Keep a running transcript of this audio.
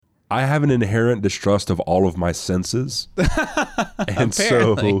I have an inherent distrust of all of my senses. And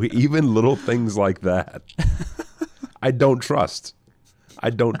Apparently. so even little things like that, I don't trust.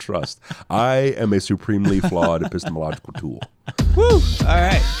 I am a supremely flawed epistemological tool. Woo! All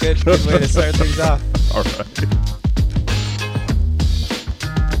right. Good way to start things off. All right.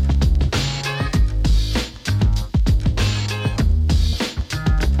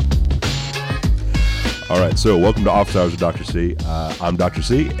 All right, so welcome to Office Hours with Dr. C. I'm Dr.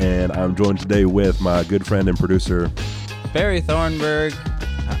 C, and I'm joined today with my good friend and producer, Barry Thornburg.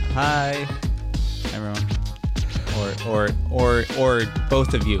 Hi, everyone. Or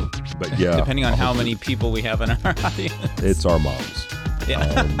both of you. But yeah, depending on how many people we have in our audience. It's our moms.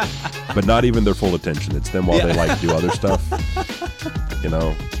 Yeah. But not even their full attention. It's them while they like do other stuff. You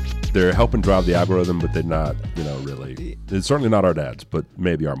know, they're helping drive the algorithm, but they're not, really. It's certainly not our dads, but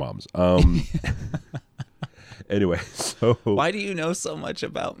maybe our moms. Anyway, so Why do you know so much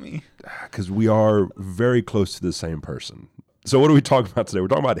about me? because we are very close to the same person. So what are we talking about today? We're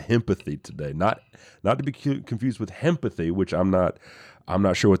talking about empathy today, not to be confused with empathy, which I'm not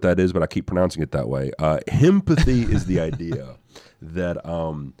sure what that is, but I keep pronouncing it that way. Empathy is the idea that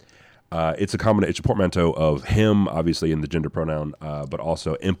it's a portmanteau of him, obviously in the gender pronoun, but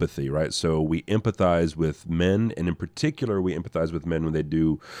also empathy, right? So we empathize with men, and in particular, we empathize with men when they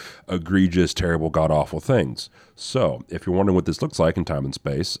do egregious, terrible, god-awful things. So if you're wondering what this looks like in time and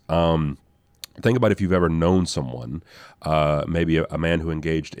space, think about if you've ever known someone, maybe a man who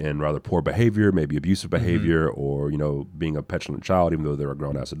engaged in rather poor behavior, maybe abusive behavior, or being a petulant child, even though they're a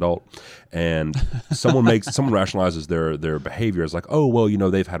grown-ass adult, and someone rationalizes their behavior as like, oh well,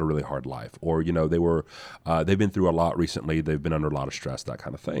 they've had a really hard life, or they've been through a lot recently, they've been under a lot of stress, that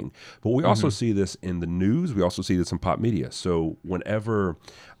kind of thing. But we also see this in the news. We also see this in pop media. So whenever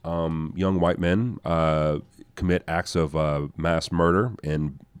young white men commit acts of mass murder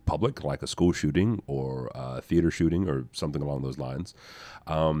in public, like a school shooting or a theater shooting or something along those lines,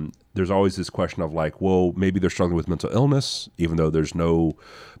 there's always this question of like, well, maybe they're struggling with mental illness, even though there's no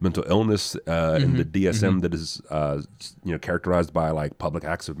mental illness in the DSM that is characterized by like public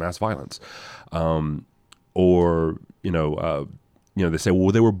acts of mass violence, or they say,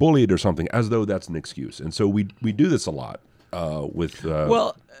 well, they were bullied or something, as though that's an excuse. And so we do this a lot with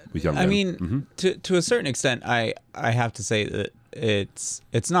young men. I mean, to a certain extent, I have to say that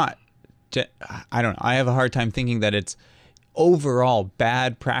it's not, I don't know, I have a hard time thinking that it's overall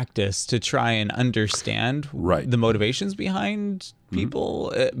bad practice to try and understand the motivations behind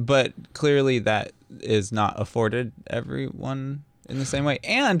people, but clearly that is not afforded everyone in the same way.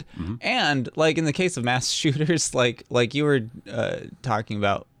 And like in the case of mass shooters, like you were talking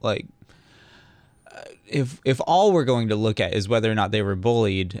about, like if all we're going to look at is whether or not they were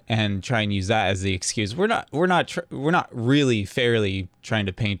bullied and try and use that as the excuse, we're not really fairly trying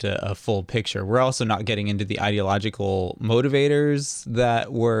to paint a full picture. We're also not getting into the ideological motivators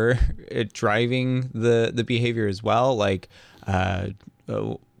that were driving the behavior as well. Like, I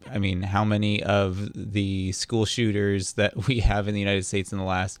mean, how many of the school shooters that we have in the United States in the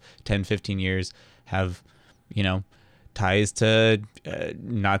last 10, 15 years have, ties to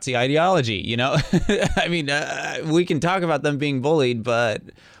Nazi ideology, I mean, we can talk about them being bullied, but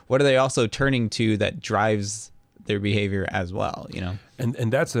what are they also turning to that drives their behavior as well,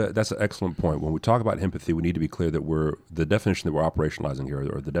 And that's an excellent point. When we talk about empathy, we need to be clear that the definition that we're operationalizing here,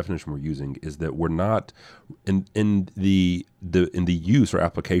 or the definition we're using, is that we're not in the use or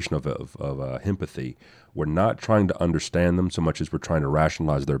application of empathy. We're not trying to understand them so much as we're trying to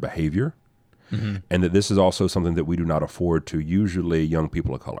rationalize their behavior. And that this is also something that we do not afford to usually young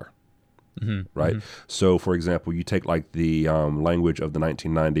people of color, right? So, for example, you take like the language of the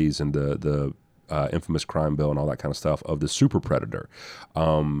 1990s and the infamous crime bill and all that kind of stuff of the super predator,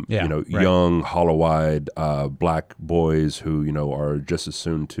 young, hollow-eyed black boys who are just as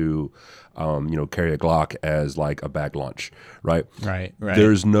soon to carry a Glock as like a bag lunch, right? Right.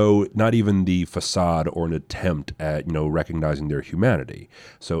 There's not even the facade or an attempt at recognizing their humanity.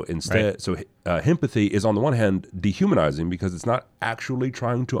 So instead, empathy is on the one hand dehumanizing because it's not actually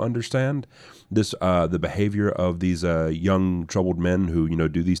trying to understand this the behavior of these young troubled men who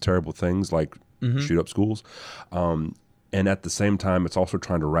do these terrible things like shoot up schools. And at the same time, it's also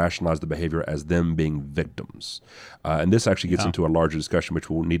trying to rationalize the behavior as them being victims. And this actually gets into a larger discussion, which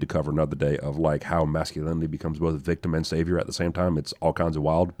we'll need to cover another day, of like how masculinity becomes both victim and savior at the same time. It's all kinds of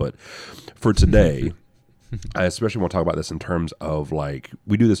wild. But for today, I especially want to talk about this in terms of like,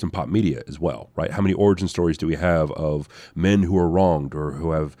 we do this in pop media as well, right? How many origin stories do we have of men who are wronged or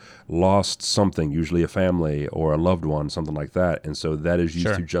who have lost something, usually a family or a loved one, something like that. And so that is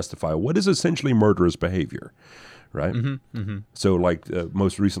used to justify what is essentially murderous behavior. right? So like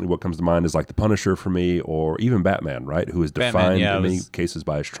most recently, what comes to mind is like the Punisher for me, or even Batman, right? Who is defined in many cases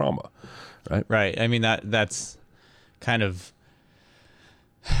by his trauma, right? Right. I mean, that's kind of,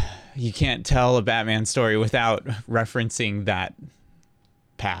 you can't tell a Batman story without referencing that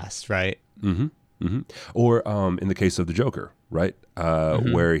past, right? Or in the case of the Joker, right?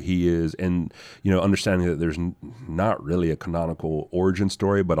 Where he is, and understanding that there's not really a canonical origin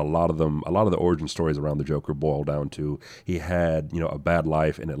story, but a lot of the origin stories around the Joker boil down to he had a bad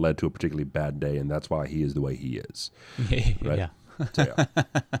life and it led to a particularly bad day, and that's why he is the way he is. Right? Yeah.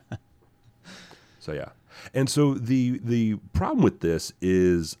 So yeah. And so the problem with this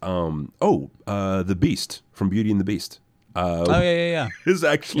is the Beast from Beauty and the Beast. Is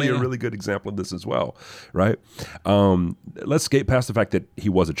actually a really good example of this as well, right? Let's skate past the fact that he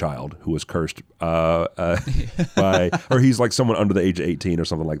was a child who was cursed by, or he's like someone under the age of 18 or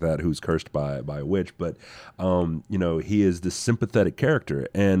something like that who's cursed by a witch. But he is this sympathetic character,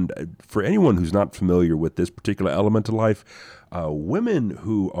 and for anyone who's not familiar with this particular element of life, women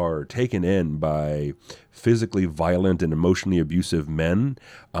who are taken in by physically violent and emotionally abusive men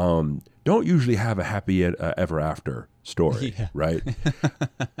don't usually have a happy ever after story, right?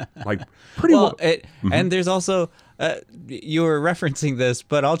 Like pretty well. And there's also you were referencing this,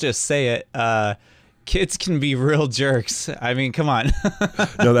 but I'll just say it. Kids can be real jerks. I mean, come on.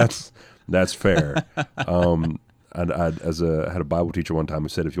 No, that's fair. I had a Bible teacher one time who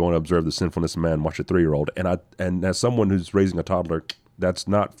said, if you want to observe the sinfulness of man, watch a 3-year-old. And as someone who's raising a toddler, that's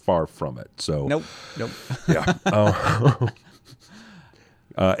not far from it. So nope. Yeah.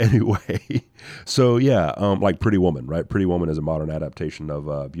 Anyway, so yeah, like Pretty Woman, right? Pretty Woman is a modern adaptation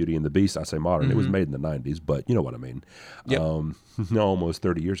of Beauty and the Beast. I say modern; it was made in the '90s, but you know what I mean. Yep. Almost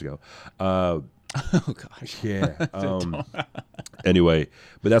 30 years ago. Oh gosh. Yeah. Anyway,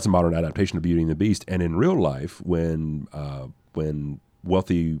 but that's a modern adaptation of Beauty and the Beast. And in real life, when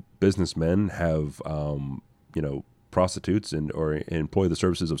wealthy businessmen have prostitutes or employ the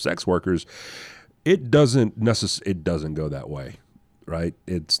services of sex workers, it doesn't go that way. Right,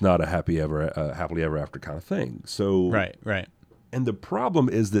 it's not a happily ever after kind of thing. So right. And the problem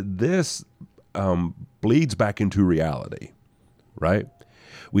is that this bleeds back into reality, right?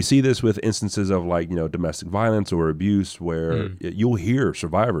 We see this with instances of like domestic violence or abuse, where you'll hear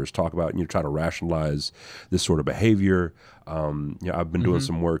survivors talk about try to rationalize this sort of behavior. I've been doing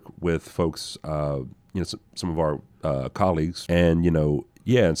some work with folks, some of our colleagues, and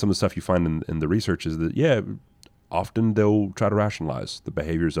and some of the stuff you find in the research is that often they'll try to rationalize the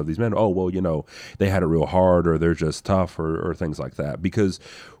behaviors of these men. Oh, well, they had it real hard, or they're just tough, or things like that. Because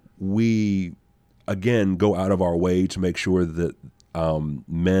we, again, go out of our way to make sure that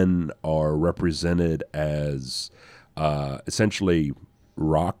men are represented as essentially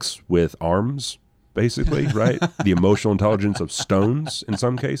rocks with arms, basically, right? The emotional intelligence of stones in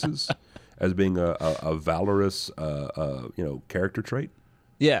some cases, as being a valorous, character trait.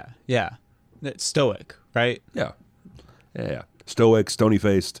 Yeah. That's stoic, right? Yeah. Stoic,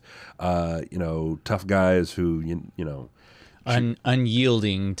 stony-faced, tough guys who,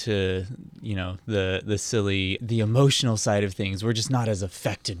 unyielding to, the silly, the emotional side of things. We're just not as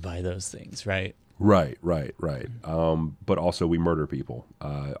affected by those things, right? Right. But also we murder people,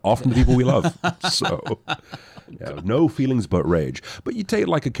 often the people we love. So, no feelings but rage. But you take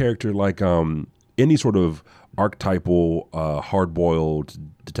like a character like any sort of archetypal, hard-boiled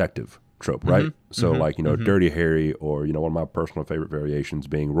detective trope, right? So like, Dirty Harry, or, one of my personal favorite variations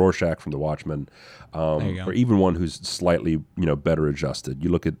being Rorschach from The Watchmen, or even one who's slightly, better adjusted.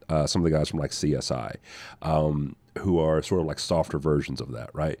 You look at some of the guys from like CSI, who are sort of like softer versions of that,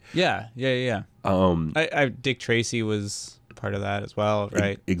 right? Yeah. Dick Tracy was part of that as well,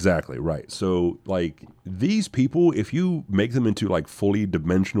 right? Exactly, right. So like these people, if you make them into like fully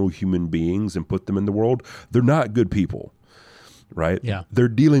dimensional human beings and put them in the world, they're not good people. Right? Yeah. They're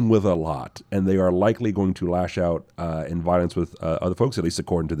dealing with a lot, and they are likely going to lash out in violence with other folks, at least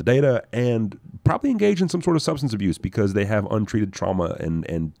according to the data, and probably engage in some sort of substance abuse because they have untreated trauma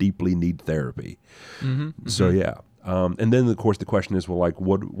and deeply need therapy. So, yeah. And then, of course, the question is, well, like,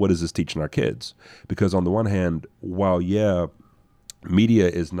 what is this teaching our kids? Because on the one hand, while, media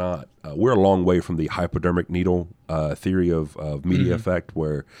is not, we're a long way from the hypodermic needle theory of media effect,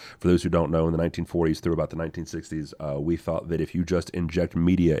 where, for those who don't know, in the 1940s through about the 1960s, we thought that if you just inject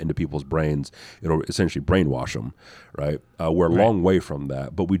media into people's brains, it'll essentially brainwash them, right? We're a long way from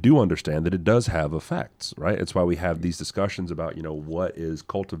that, but we do understand that it does have effects, right? It's why we have these discussions about, what is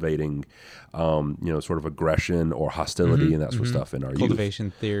cultivating, sort of aggression or hostility and that sort of stuff in our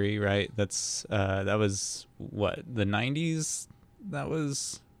cultivation theory, right? That's that was what, the 90s that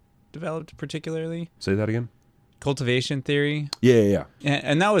was developed particularly? Say that again? cultivation theory. Yeah.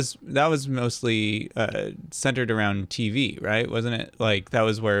 And that was mostly centered around TV, right? Wasn't it? Like that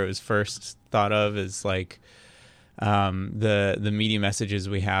was where it was first thought of as like the media messages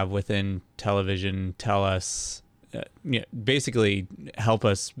we have within television tell us, basically help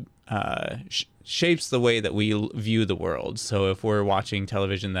us, shapes the way that we view the world. So if we're watching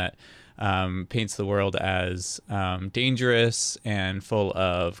television that paints the world as dangerous and full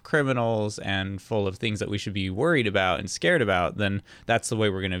of criminals and full of things that we should be worried about and scared about, then that's the way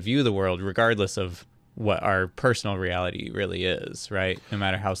we're going to view the world, regardless of what our personal reality really is, right? No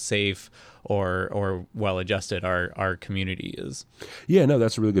matter how safe or well adjusted our community is. Yeah, no,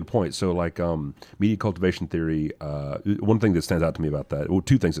 that's a really good point. So like media cultivation theory, one thing that stands out to me about that, well,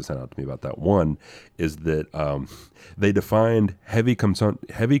 two things that stand out to me about that. One is that they defined heavy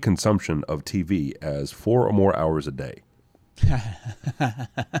consumption of TV as 4 or more hours a day.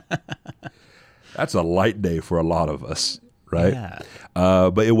 That's a light day for a lot of us. Right, Yeah.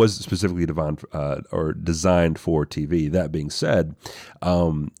 But it was specifically designed for TV. That being said,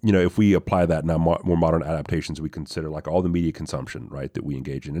 if we apply that now, more modern adaptations, we consider like all the media consumption, right, that we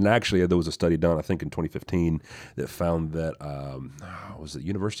engage in. And actually, there was a study done, I think, in 2015 that found that was it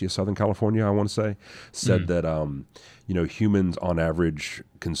University of Southern California, I want to say, said that humans on average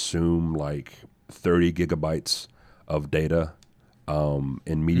consume like 30 gigabytes of data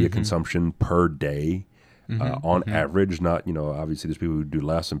in media consumption per day. On average, not, obviously there's people who do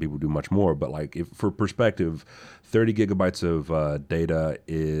less and people who do much more, but like if for perspective, 30 gigabytes of data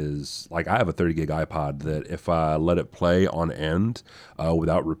is like, I have a 30 gig iPod that if I let it play on end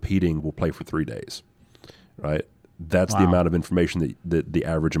without repeating, will play for 3 days, right? That's the amount of information that the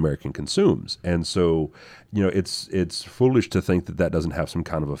average American consumes. And so, it's foolish to think that doesn't have some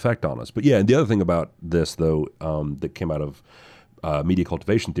kind of effect on us. But yeah, and the other thing about this though, that came out of media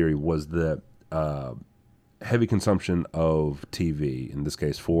cultivation theory was that heavy consumption of TV, in this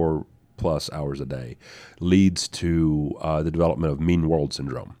case 4+ hours a day, leads to the development of mean world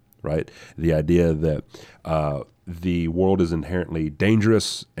syndrome, right? The idea that the world is inherently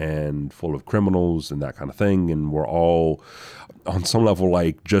dangerous and full of criminals and that kind of thing, and we're all on some level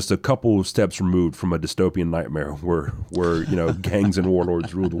like just a couple steps removed from a dystopian nightmare where gangs and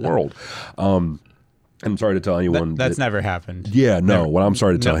warlords rule the world. I'm sorry to tell anyone that's never happened. Yeah, no. Never. Well, I'm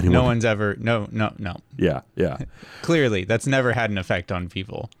sorry to tell anyone. No one's ever. No. Yeah. Clearly, that's never had an effect on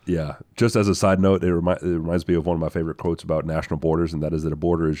people. Yeah. Just as a side note, it reminds me of one of my favorite quotes about national borders, and that is that a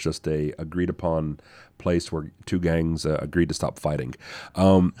border is just a agreed upon place where two gangs agreed to stop fighting.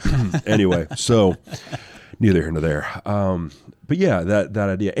 Anyway, so neither here nor there. But yeah, that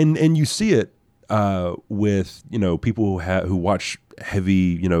idea, and you see it with people who watch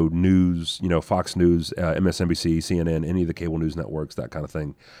heavy news, Fox News, MSNBC, CNN, any of the cable news networks, that kind of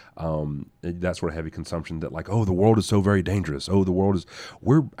thing. That sort of heavy consumption that like, oh, the world is so very dangerous. Oh,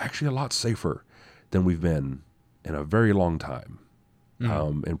 we're actually a lot safer than we've been in a very long time.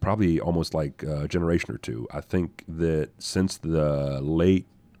 And probably almost like a generation or two. I think that since the late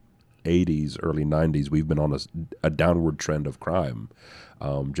 80s, early 90s, we've been on a downward trend of crime,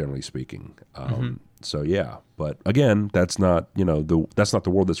 generally speaking. So yeah, but again, that's not that's not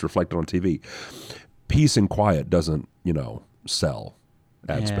the world that's reflected on TV. Peace and quiet doesn't sell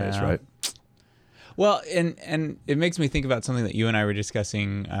ad space, right? Well, and it makes me think about something that you and I were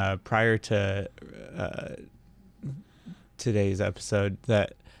discussing prior to today's episode,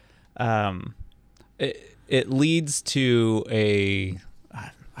 that it leads to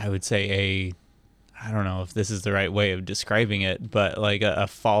I would say I don't know if this is the right way of describing it, but like a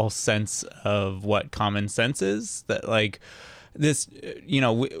false sense of what common sense is. That like this,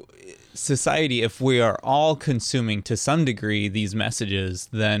 society, if we are all consuming to some degree these messages,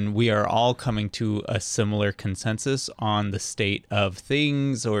 then we are all coming to a similar consensus on the state of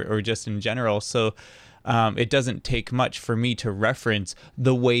things or just in general. So it doesn't take much for me to reference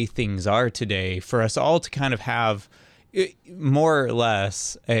the way things are today for us all to kind of have more or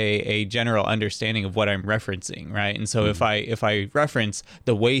less a general understanding of what I'm referencing, right? And so if I reference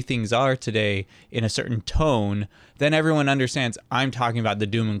the way things are today in a certain tone, then everyone understands I'm talking about the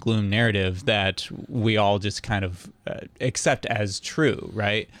doom and gloom narrative that we all just kind of accept as true,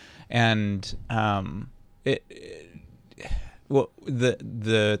 right? And the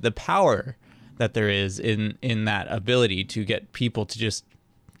power that there is in that ability to get people to just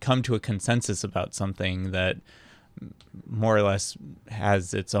come to a consensus about something that more or less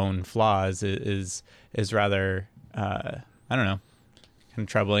has its own flaws is rather I don't know, kind of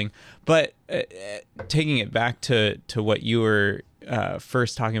troubling. But taking it back to what you were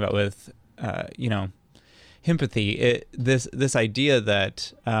first talking about with empathy, this idea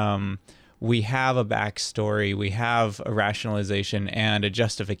that we have a backstory, we have a rationalization and a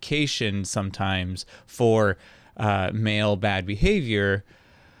justification sometimes for male bad behavior,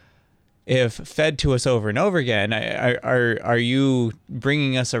 if fed to us over and over again, are you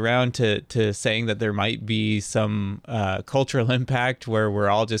bringing us around to saying that there might be some cultural impact where we're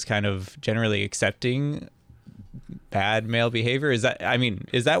all just kind of generally accepting bad male behavior? Is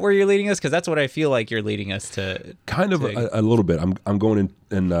that where you're leading us? Because that's what I feel like you're leading us to. Kind of a little bit. I'm going in,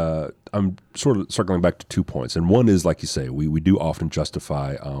 and I'm sort of circling back to 2 points. And one is, like you say, we do often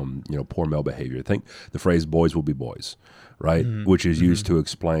justify poor male behavior. I think the phrase "boys will be boys," right, which is used to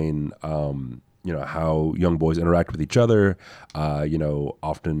explain how young boys interact with each other.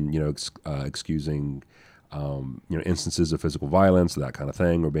 Often excusing. Instances of physical violence, that kind of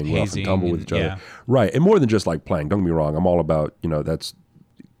thing, or being rough and tumble with each other. Right. And more than just like playing. Don't get me wrong. I'm all about, that's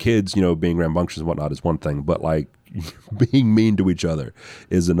kids, being rambunctious and whatnot is one thing, but like being mean to each other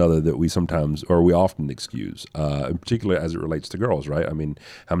is another that we often excuse, in particular as it relates to girls, right? I mean,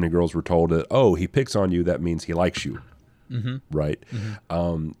 how many girls were told that, oh, he picks on you, that means he likes you. Right.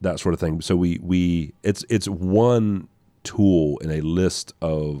 That sort of thing. So it's one tool in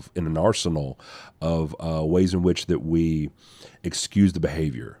an arsenal of ways in which that we excuse the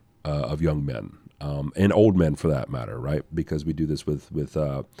behavior of young men and old men for that matter, right? Because we do this with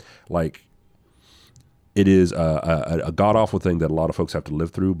it is a god awful thing that a lot of folks have to live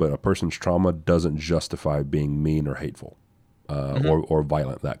through, but a person's trauma doesn't justify being mean or hateful or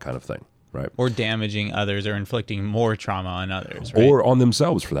violent, that kind of thing, right? Or damaging others or inflicting more trauma on others, right? Or on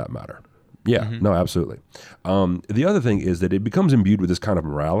themselves for that matter. Yeah, no, absolutely. The other thing is that it becomes imbued with this kind of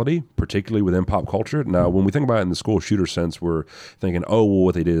morality, particularly within pop culture. Now, when we think about it in the school shooter sense, we're thinking, oh, well,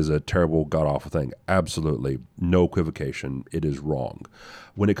 what they did is a terrible, god-awful thing. Absolutely. No equivocation. It is wrong.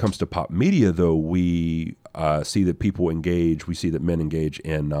 When it comes to pop media, though, we see that we see that men engage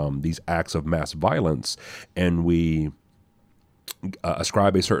in these acts of mass violence, and we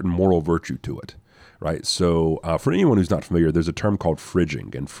ascribe a certain moral virtue to it. Right. So for anyone who's not familiar, there's a term called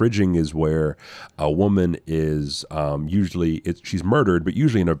fridging. And fridging is where a woman is she's murdered, but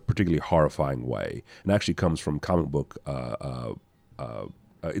usually in a particularly horrifying way. And actually comes from comic book.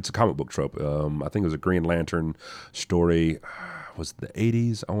 It's a comic book trope. I think it was a Green Lantern story. Was it the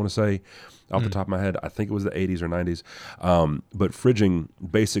 80s, I want to say, off the top of my head. I think it was the 80s or 90s. But fridging,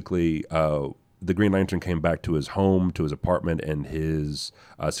 basically, the Green Lantern came back to his home, to his apartment, and his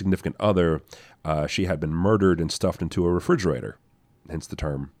significant other, she had been murdered and stuffed into a refrigerator, hence the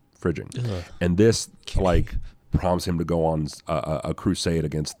term fridging. Ugh. And this, prompts him to go on a crusade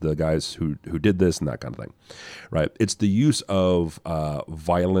against the guys who did this and that kind of thing, right? It's the use of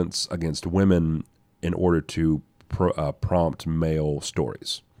violence against women in order to prompt male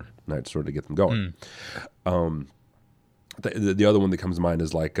stories, right? Sort of get them going. The other one that comes to mind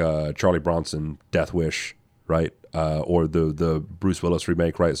is like Charlie Bronson, Death Wish, right? Or the Bruce Willis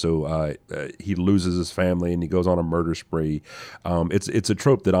remake, right? So he loses his family and he goes on a murder spree. It's a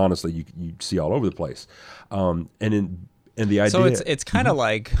trope that honestly you see all over the place. And the idea. So it's kind of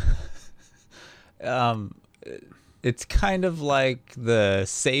like, it's kind of like the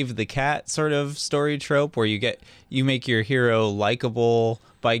save the cat sort of story trope where you make your hero likable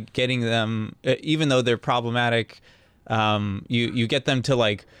by getting them, even though they're problematic. You get them to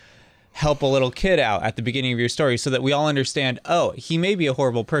like help a little kid out at the beginning of your story so that we all understand, oh, he may be a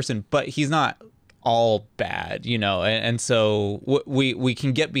horrible person, but he's not all bad, and so we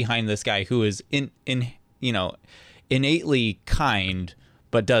can get behind this guy who is innately kind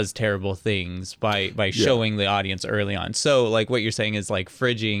but does terrible things by showing the audience early on. So like what you're saying is like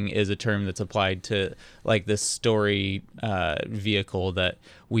fridging is a term that's applied to like this story vehicle that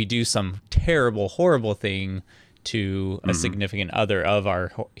we do some terrible, horrible thing to a significant other of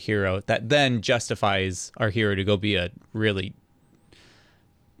our hero that then justifies our hero to go be a really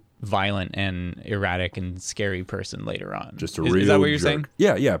violent and erratic and scary person later on. Just a real Is that what you're jerk.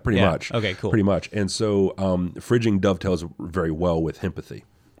 saying? Yeah, pretty much. Okay, cool. Pretty much. And so fridging dovetails very well with empathy,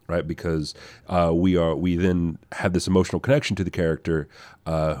 right? Because we then have this emotional connection to the character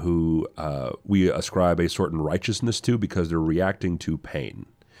who we ascribe a certain righteousness to because they're reacting to pain.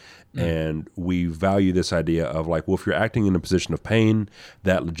 And we value this idea of like, well, if you're acting in a position of pain,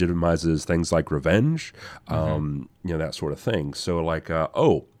 that legitimizes things like revenge, that sort of thing. So like,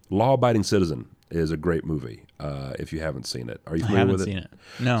 Law Abiding Citizen is a great movie. If you haven't seen it, are you familiar with it? I haven't seen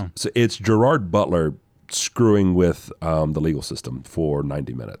it. No. So it's Gerard Butler screwing with the legal system for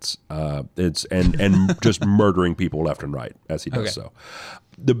 90 minutes. It's and just murdering people left and right as he does so.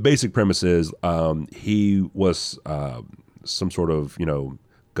 The basic premise is he was some sort of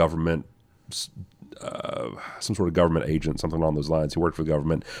government some sort of government agent, something along those lines. He worked for the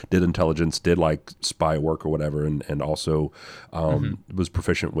government, did intelligence, did like spy work or whatever, and also was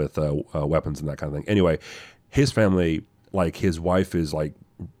proficient with weapons and that kind of thing. Anyway, his family, like his wife is like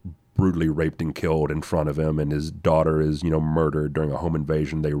brutally raped and killed in front of him, and his daughter is, murdered during a home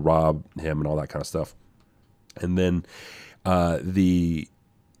invasion. They rob him and all that kind of stuff. And then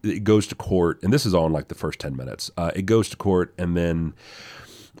it goes to court, and this is all in like the first 10 minutes. It goes to court, and then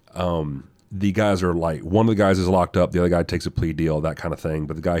the guys are like, one of the guys is locked up, the other guy takes a plea deal, that kind of thing.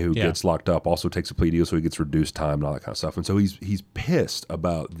 But the guy who gets locked up also takes a plea deal, so he gets reduced time and all that kind of stuff. And so he's pissed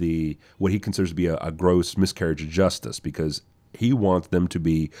about what he considers to be a gross miscarriage of justice, because he wants them to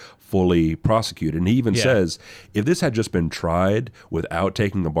be fully prosecuted. And he even says, if this had just been tried without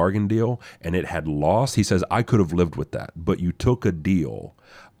taking a bargain deal and it had lost, he says, I could have lived with that. But you took a deal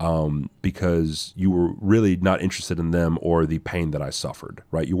because you were really not interested in them or the pain that I suffered,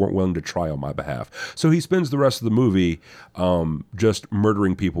 right? You weren't willing to try on my behalf. So he spends the rest of the movie just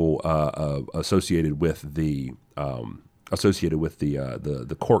murdering people associated with the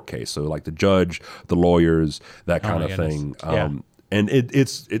court case. So like the judge, the lawyers, that kind of thing. And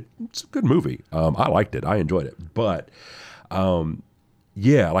it's a good movie. I liked it. I enjoyed it. But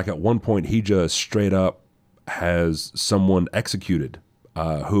like at one point he just straight up has someone executed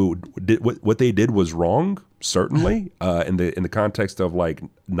who did what they did was wrong, certainly, in the context of like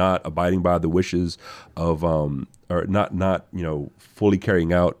not abiding by the wishes of or not fully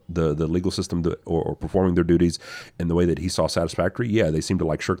carrying out the legal system or performing their duties in the way that he saw satisfactory. Yeah, they seemed to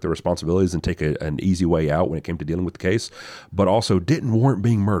like shirk their responsibilities and take an easy way out when it came to dealing with the case, but also didn't warrant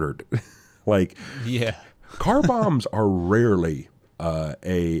being murdered. Car bombs are rarely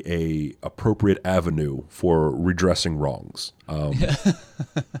a appropriate avenue for redressing wrongs.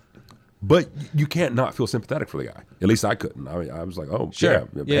 But you can't not feel sympathetic for the guy. At least I couldn't. I was like, oh, sure.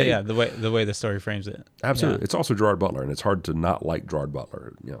 Yeah. The way the story frames it. Absolutely. Yeah. It's also Gerard Butler, and it's hard to not like Gerard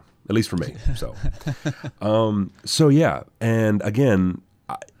Butler, at least for me. So, And again,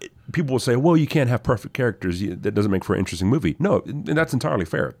 people will say, well, you can't have perfect characters. That doesn't make for an interesting movie. No, and that's entirely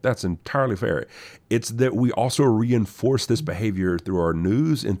fair. It's that we also reinforce this behavior through our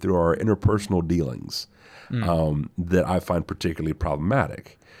news and through our interpersonal dealings that I find particularly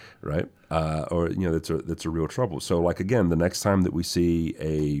problematic, right? That's a real trouble. So like, again, the next time that we see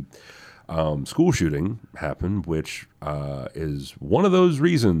a school shooting happen, which is one of those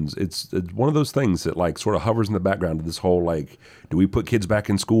reasons. It's one of those things that like sort of hovers in the background of this whole like, do we put kids back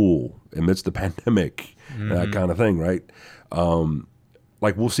in school amidst the pandemic, that kind of thing, right?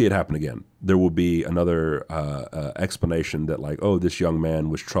 Like we'll see it happen again. There will be another explanation that like, oh, this young man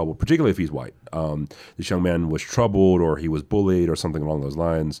was troubled, particularly if he's white. This young man was troubled, or he was bullied, or something along those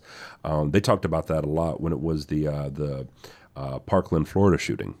lines. They talked about that a lot when it was the Parkland, Florida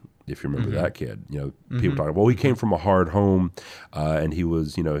shooting. If you remember that kid, people talking, well, he came from a hard home, and he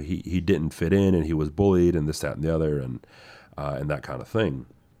was, he didn't fit in, and he was bullied, and this, that, and the other, and that kind of thing.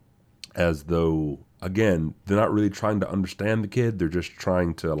 As though, again, they're not really trying to understand the kid; they're just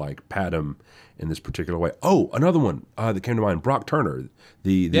trying to like pat him in this particular way. Oh, another one that came to mind: Brock Turner.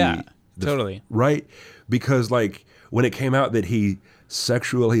 Totally right, because like when it came out that he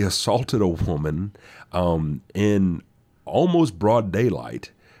sexually assaulted a woman in almost broad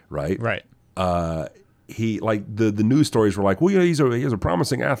daylight. Right. He like the news stories were like, well, he's a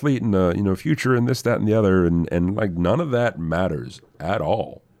promising athlete and future and this, that, and the other, and like none of that matters at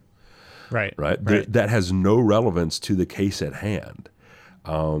all. Right. That has no relevance to the case at hand.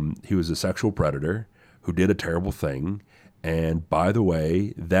 He was a sexual predator who did a terrible thing, and by the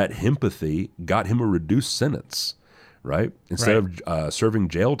way, that empathy got him a reduced sentence. Right. Instead of serving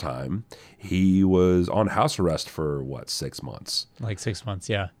jail time, he was on house arrest for 6 months? Like 6 months,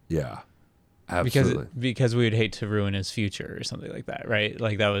 yeah. Yeah, absolutely. Because we would hate to ruin his future or something like that, right?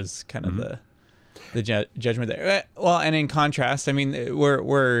 Like that was kind of the judgment there. Well, and in contrast, I mean,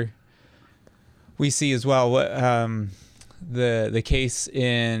 we see as well what the case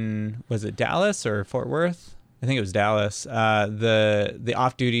in, was it Dallas or Fort Worth? I think it was Dallas. The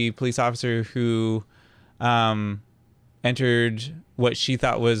off-duty police officer who entered what she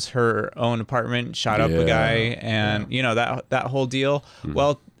thought was her own apartment, shot up a guy, and that whole deal.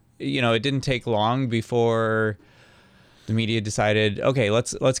 Well, it didn't take long before the media decided, okay,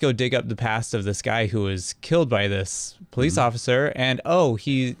 let's go dig up the past of this guy who was killed by this police officer, and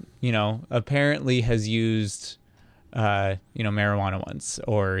he apparently has used marijuana once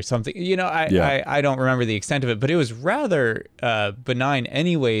or something. I don't remember the extent of it, but it was rather benign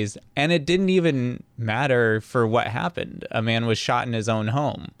anyways, and it didn't even matter for what happened. A man was shot in his own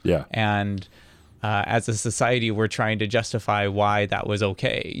home. Yeah. And as a society, we're trying to justify why that was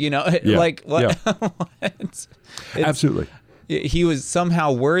okay. Yeah. Like what? Yeah. What? Absolutely. He was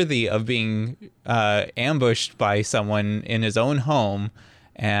somehow worthy of being ambushed by someone in his own home,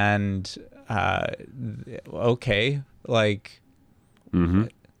 and okay, like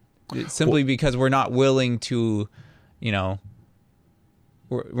simply because we're not willing to,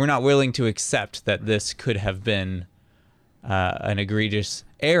 we're not willing to accept that this could have been an egregious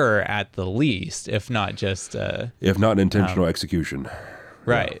error at the least, if not just if not an intentional execution.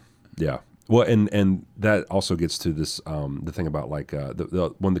 Right. Yeah. Well, and that also gets to this the thing about like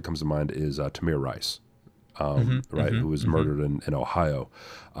the one that comes to mind is Tamir Rice, right, who was murdered in Ohio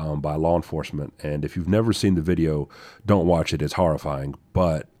by law enforcement. And if you've never seen the video, don't watch it. It's horrifying.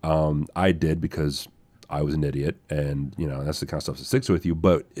 But I did because I was an idiot, and that's the kind of stuff that sticks with you.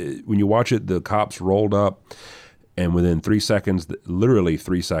 But when you watch it, the cops rolled up, and within 3 seconds, literally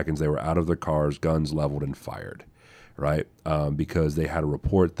 3 seconds, they were out of their cars, guns leveled, and fired. Right, because they had a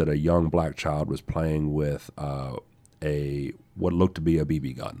report that a young black child was playing with what looked to be a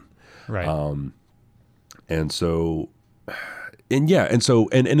BB gun. Right. And so in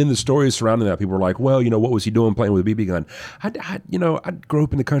the stories surrounding that, people were like, well, what was he doing playing with a BB gun? I grew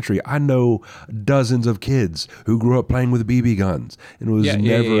up in the country. I know dozens of kids who grew up playing with BB guns, and it was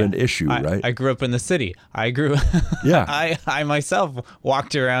never an issue, right? I grew up in the city. I myself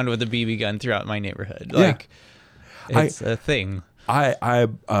walked around with a BB gun throughout my neighborhood. Like, it's a thing. By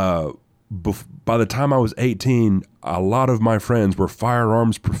the time I was 18, a lot of my friends were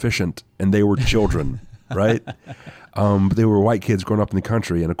firearms proficient, and they were children, right? They were white kids growing up in the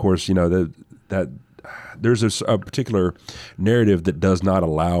country, and of course, that there's a particular narrative that does not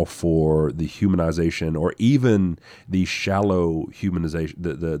allow for the humanization or even the shallow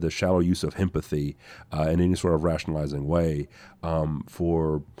humanization, the shallow use of empathy in any sort of rationalizing way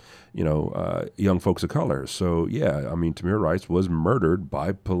for young folks of color. So yeah, I mean, Tamir Rice was murdered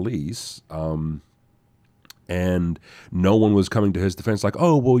by police. And no one was coming to his defense like,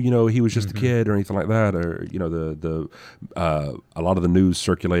 oh, well, he was just a kid or anything like that. Or, a lot of the news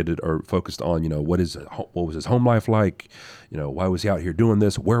circulated or focused on, what was his home life like? Why was he out here doing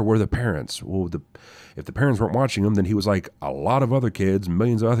this? Where were the parents? Well, if the parents weren't watching him, then he was like a lot of other kids,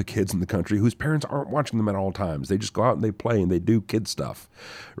 millions of other kids in the country whose parents aren't watching them at all times. They just go out and they play and they do kid stuff.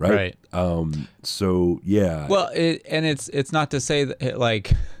 Right. So, yeah. Well, it's not to say that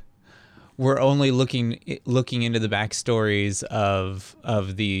like, we're only looking into the backstories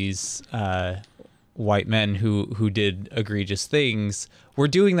of these white men who did egregious things. We're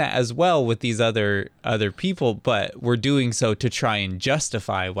doing that as well with these other people, but we're doing so to try and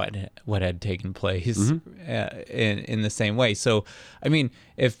justify what had taken place in the same way. So, I mean,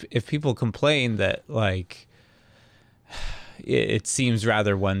 if people complain that like it seems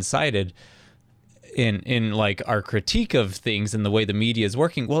rather one-sided in like our critique of things and the way the media is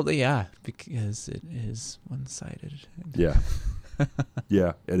working, well, yeah, because it is one-sided. Yeah.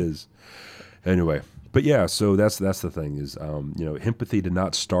 Yeah, it is. Anyway, but yeah, so that's the thing is, empathy did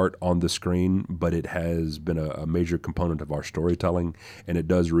not start on the screen, but it has been a major component of our storytelling, and it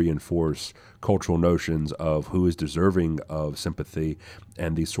does reinforce cultural notions of who is deserving of sympathy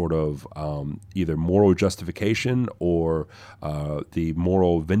and the sort of either moral justification or the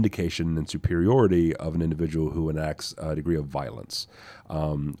moral vindication and superiority of an individual who enacts a degree of violence.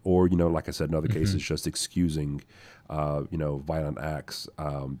 Or, like I said, in other cases, just excusing, violent acts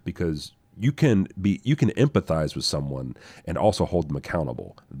because you can empathize with someone and also hold them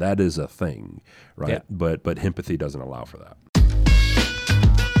accountable. That is a thing, right? Yeah. But empathy doesn't allow for that.